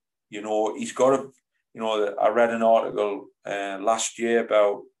 forehands. You know, he's got to, you know, I read an article last year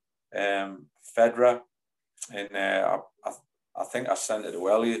about Federer, and I think I sent it to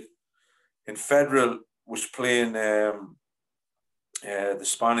Elliot. And Federer was playing the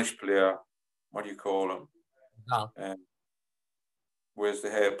Spanish player, what do you call him? Nadal. Where's the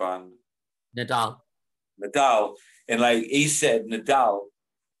hairband? Nadal. And like he said, Nadal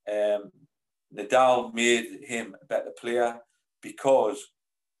made him a better player, because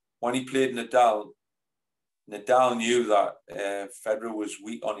when he played Nadal knew that Federer was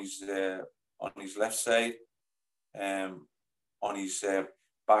weak on his left side, on his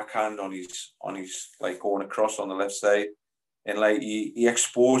backhand, on his like going across on the left side, and like he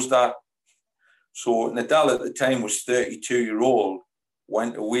exposed that. So Nadal at the time was 32-year-old,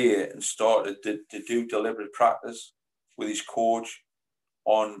 went away and started to do deliberate practice with his coach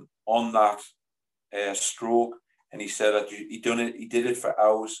on that stroke. And he said that he did it for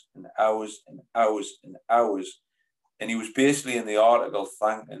hours and hours and hours and hours. And he was basically in the article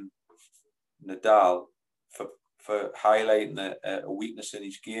thanking Nadal for highlighting a weakness in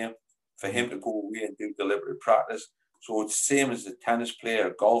his game, for him to go away and do deliberate practice. So it's the same as a tennis player,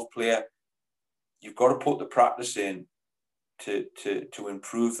 a golf player. You've got to put the practice in to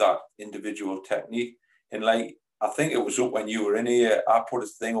improve that individual technique. And like, I think it was up when you were in here, I put a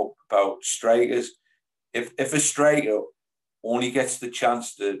thing up about strikers. If a striker only gets the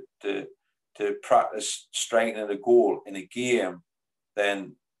chance to practice striking a goal in a game,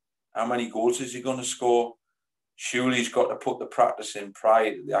 then how many goals is he going to score? Surely he's got to put the practice in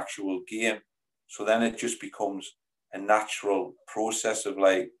prior to the actual game. So then it just becomes a natural process of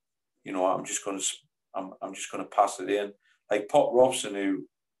like, you know, I'm just going to pass it in. Like Pop Robson, who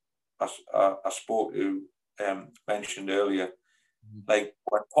I spoke to, mentioned earlier, like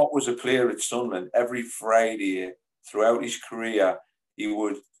when Pop was a player at Sunderland, every Friday throughout his career, he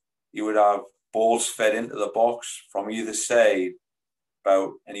would have balls fed into the box from either side,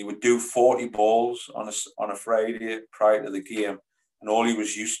 and he would do 40 balls on a Friday prior to the game, and all he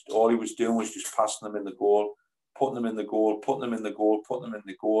was doing was just passing them in the goal, putting them in the goal, putting them in the goal, putting them in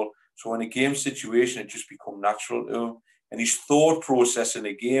the goal. So in a game situation, it just become natural to him. And his thought process in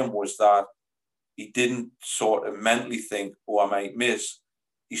a game was that he didn't sort of mentally think, oh, I might miss.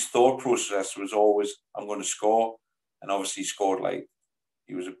 His thought process was always, I'm going to score. And obviously he scored, like,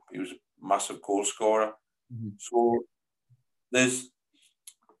 he was a massive goal scorer. Mm-hmm. So it's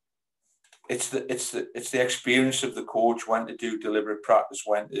the experience of the coach, when to do deliberate practice,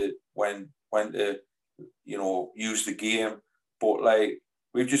 when to you know, use the game. But like,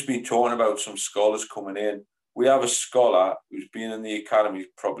 we've just been talking about some scholars coming in. We have a scholar who's been in the academy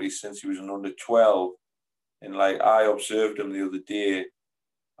probably since he was an under 12. And like, I observed him the other day,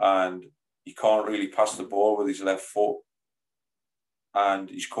 and he can't really pass the ball with his left foot. And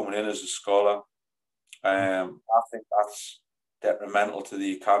he's coming in as a scholar. I think that's detrimental to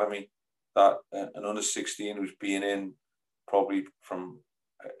the academy, that an under 16 who's been in probably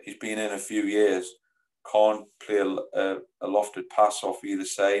he's been in a few years, can't play a lofted pass off either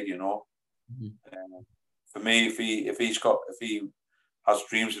side, you know. Mm-hmm. For me, if he has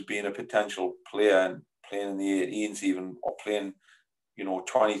dreams of being a potential player and playing in the 18s even, or playing, you know,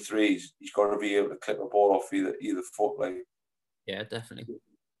 23s, he's got to be able to clip a ball off either foot, like. Yeah, definitely.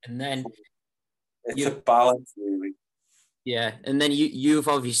 And then it's a balance, really. Yeah, and then you've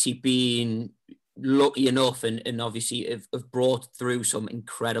obviously been lucky enough and obviously have brought through some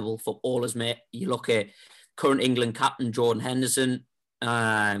incredible footballers, mate. You look at current England captain Jordan Henderson,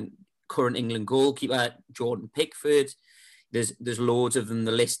 current England goalkeeper Jordan Pickford. There's loads of them.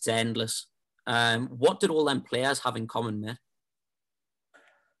 The list's endless. What did all them players have in common, mate?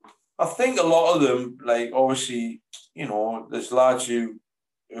 I think a lot of them, like, obviously, you know, there's lads who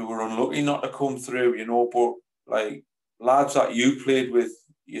were unlucky not to come through, you know, but like lads that you played with,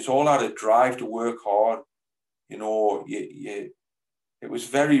 you all had a drive to work hard. you know, it was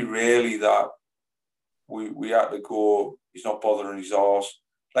very rarely that we had to go, he's not bothering his arse.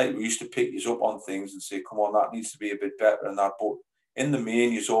 Like, we used to pick you up on things and say, come on, that needs to be a bit better and that. But in the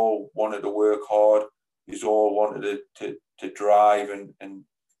main, you all wanted to work hard. You all wanted to drive and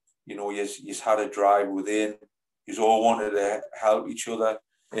you know, you had a drive within. You all wanted to help each other.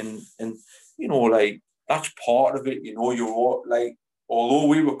 And you know, like, that's part of it. You know, you're all, like, although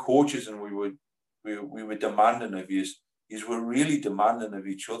we were coaches and we were demanding of you were really demanding of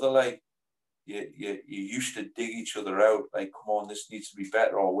each other. Like, you used to dig each other out. Like, come on, this needs to be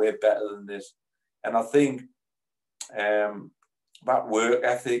better, or we're better than this. And I think that work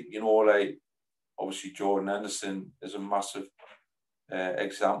ethic, you know, like, obviously Jordan Henderson is a massive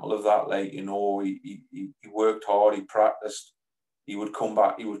example of that. Like, you know, he worked hard, he practiced. He would come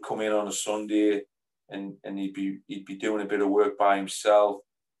back, he would come in on a Sunday and he'd be doing a bit of work by himself.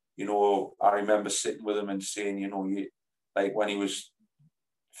 You know, I remember sitting with him and saying, you know, like, when he was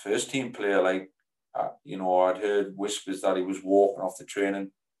first team player, like, you know, I'd heard whispers that he was walking off the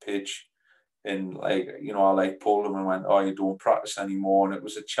training pitch, and, like, you know, I, like, pulled him and went, oh, you don't practice anymore. And it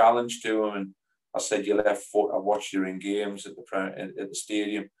was a challenge to him. And I said, your left foot, I watched you in games at the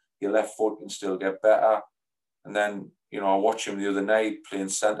stadium, your left foot can still get better. And then, you know, I watched him the other night playing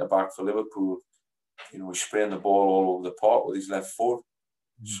centre back for Liverpool. You know, he's spraying the ball all over the park with his left foot.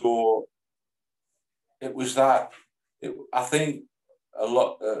 So it was that. I think a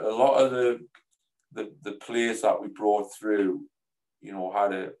lot of the players that we brought through, you know,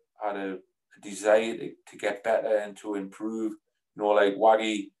 had a desire to get better and to improve. You know, like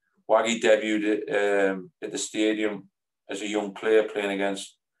Waggy debuted at the stadium as a young player playing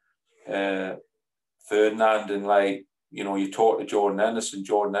against Ferdinand, and, like, you know, you talk to Jordan Henderson.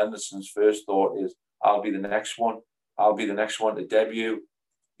 Jordan Henderson's first thought is, I'll be the next one. I'll be the next one to debut.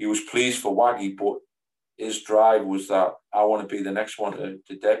 He was pleased for Waggy, but his drive was that I want to be the next one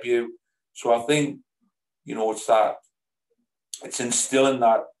to debut. So I think, you know, it's instilling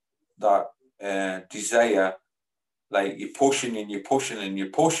that desire. Like, you're pushing and you're pushing and you're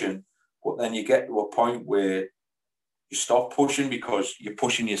pushing, but then you get to a point where you stop pushing because you're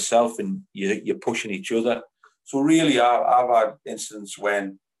pushing yourself and you're pushing each other. So really, I've had instances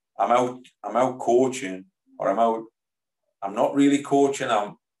when I'm out coaching, or I'm not really coaching.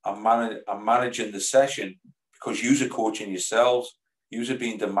 I'm managing the session, because you're coaching yourselves. You're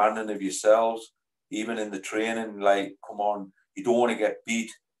being demanding of yourselves, even in the training. Like, come on, you don't want to get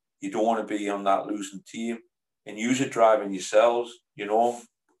beat. You don't want to be on that losing team, and you're driving yourselves. You know,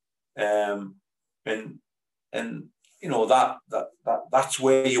 and you know that's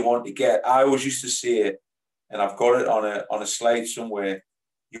where you want to get. I always used to say it, and I've got it on a slide somewhere.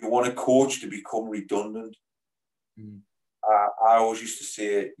 You want a coach to become redundant. I always used to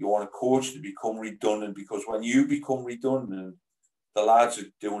say, you want a coach to become redundant, because when you become redundant, the lads are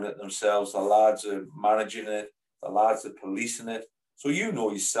doing it themselves. The lads are managing it. The lads are policing it. So you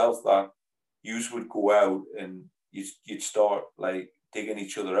know yourself that you would go out and you'd start, like, digging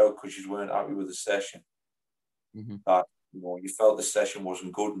each other out because you weren't happy with the session. That, you know, you felt the session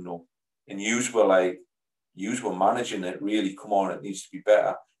wasn't good enough, and you were managing it. Really, come on, it needs to be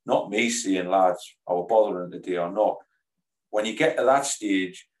better. Not me saying, lads, I were bothering today or not. When you get to that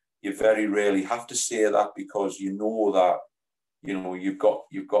stage, you very rarely have to say that, because you know that, you know, you've got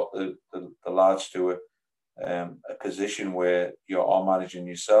the lads to a position where you are managing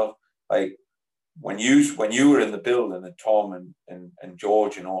yourself. Like, when you were in the building, and Tom and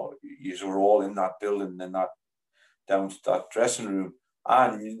George and all, you were all in that building, in that down to that dressing room.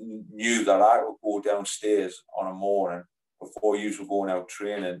 I knew that I would go downstairs on a morning before you were going out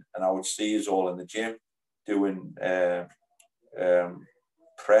training, and I would see you all in the gym doing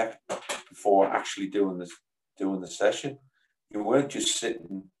prep before actually doing the session. You weren't just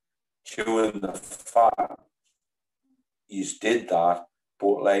sitting chewing the fat. You did that,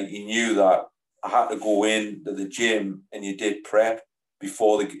 but, like, you knew that I had to go into the gym, and you did prep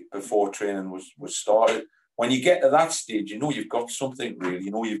before training was started. When you get to that stage, you know you've got something really.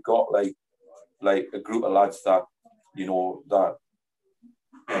 You know you've got like a group of lads that, you know, that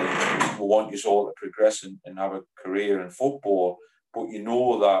want you all to progress and have a career in football. But you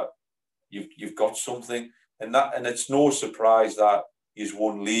know that you've got something, and it's no surprise that you've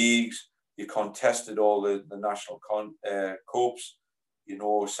won leagues, you contested all the national cups, you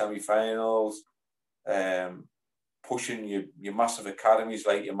know, semi-finals, pushing your massive academies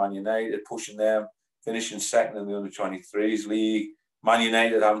like your Man United, pushing them, finishing second in the under-23s league. Man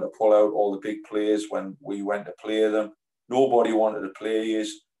United having to pull out all the big players when we went to play them. Nobody wanted to play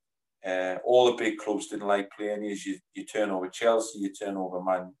us. All the big clubs didn't like playing you. You turn over Chelsea, you turn over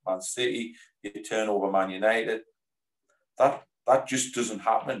Man City, you turn over Man United. That just doesn't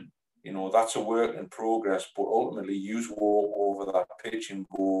happen. You know, that's a work in progress. But ultimately, you walk over that pitch and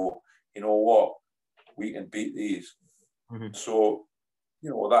go, you know what, we can beat these. Mm-hmm. So, you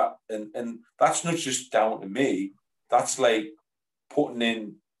know, that and that's not just down to me. That's like putting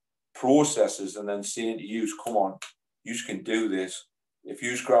in processes and then saying to you, come on, you can do this. If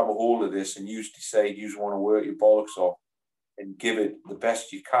you grab a hold of this and you decide you want to work your bollocks off and give it the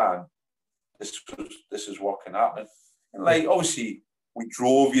best you can, this is what can happen. And like, obviously, we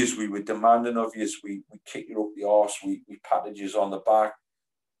drove you, we were demanding of you, we kicked you up the arse, we patted you on the back.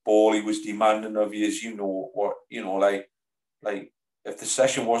 Bally was demanding of you, you know what, you know, like if the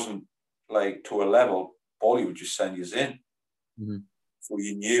session wasn't like to a level, Bally would just send you in. Mm-hmm. So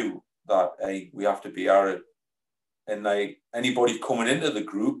you knew that, hey, we have to be at it. And like anybody coming into the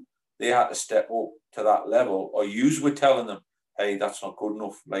group, they had to step up to that level, or yous were telling them, hey, that's not good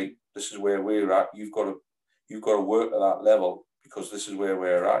enough. Like, this is where we're at. You've got to work at that level because this is where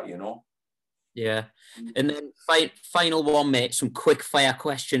we're at, you know? Yeah. And then final one, mate, some quick fire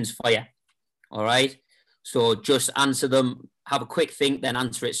questions for you. All right. So just answer them, have a quick think, then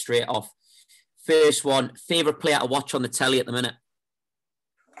answer it straight off. First one, favourite player to watch on the telly at the minute?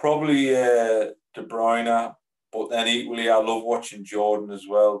 Probably De Bruyne, but then equally I love watching Jordan as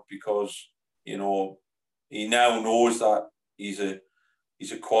well because, you know, he now knows that he's a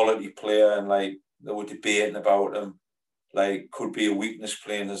quality player, and like they were debating about him, like could be a weakness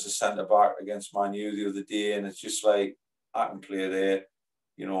playing as a centre back against Man U the other day, and it's just like I can play there,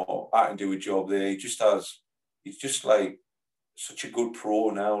 you know, I can do a job there. He's just like such a good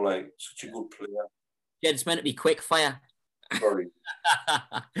pro now, like such a good player. Yeah, it's meant to be quick fire. Sorry.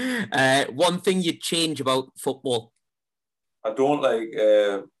 One thing you'd change about football? I don't like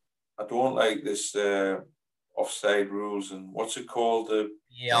this offside rules and what's it called?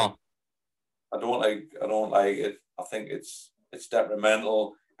 Yeah. I don't like it. I think it's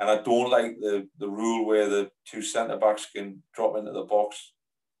detrimental, and I don't like the rule where the two centre backs can drop into the box.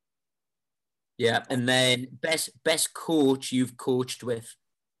 Yeah, and then best coach you've coached with?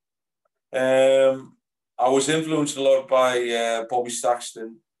 I was influenced a lot by Bobby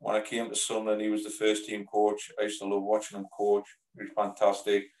Stakston when I came to Sunderland. He was the first team coach. I used to love watching him coach. He was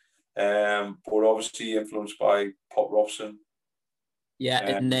fantastic. But obviously influenced by Pop Robson. Yeah,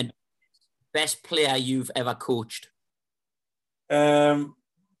 and then best player you've ever coached? Probably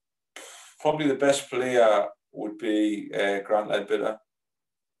the best player would be Grant Ledbetter.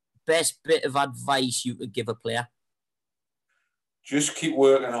 Best bit of advice you could give a player? Just keep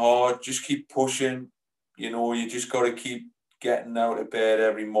working hard. Just keep pushing. You know, you just got to keep getting out of bed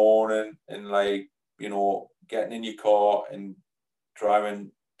every morning and, like, you know, getting in your car and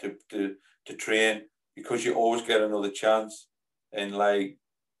driving to train, because you always get another chance. And, like,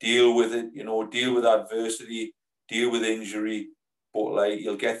 deal with it, you know, deal with adversity, deal with injury, but, like,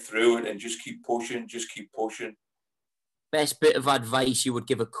 you'll get through it and just keep pushing, Best bit of advice you would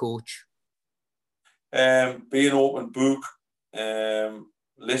give a coach? Be an open book,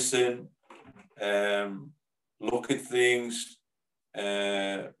 listen, look at things,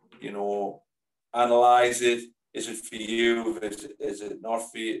 you know, analyze it. Is it for you? Is it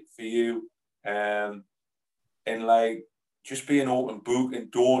not for you? And like, just be an open book, and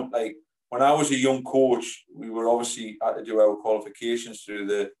don't, like, when I was a young coach, we were obviously had to do our qualifications through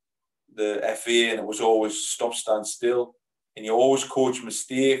the FA, and it was always stop, stand still, and you always coach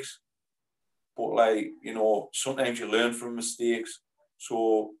mistakes. But, like, you know, sometimes you learn from mistakes.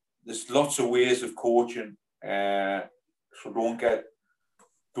 So there's lots of ways of coaching. So don't get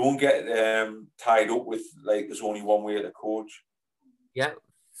tied up with, like, there's only one way to coach. Yeah,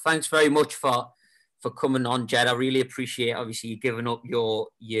 thanks very much for coming on, Jed. I really appreciate, obviously, you giving up your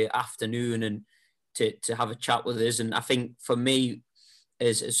afternoon and to have a chat with us. And I think for me,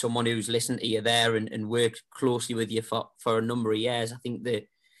 as someone who's listened to you there and worked closely with you for a number of years, I think the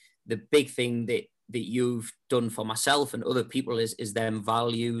big thing that you've done for myself and other people is them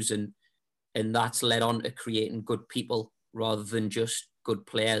values, and that's led on to creating good people rather than just good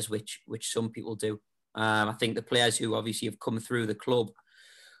players, which some people do. I think the players who obviously have come through the club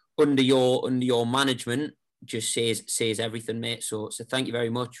under your management just says everything, mate. So thank you very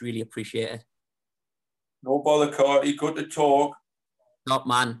much. Really appreciate it. No bother, Carty. Good to talk. Top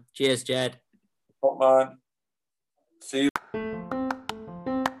man. Cheers, Jed. Top man. See you.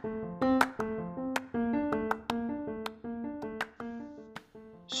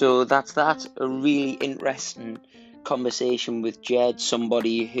 So that's that. A really interesting conversation with Jed,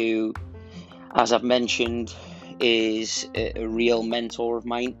 somebody who, as I've mentioned, is a real mentor of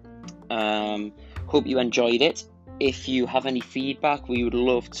mine. Hope you enjoyed it. If you have any feedback, we would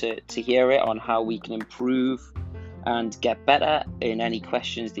love to hear it on how we can improve and get better, and any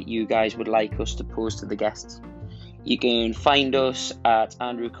questions that you guys would like us to pose to the guests. You can find us at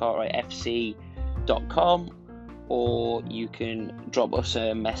andrewcartwrightfc.com, or you can drop us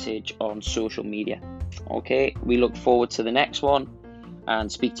a message on social media. Okay, we look forward to the next one and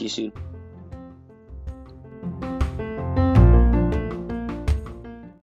speak to you soon.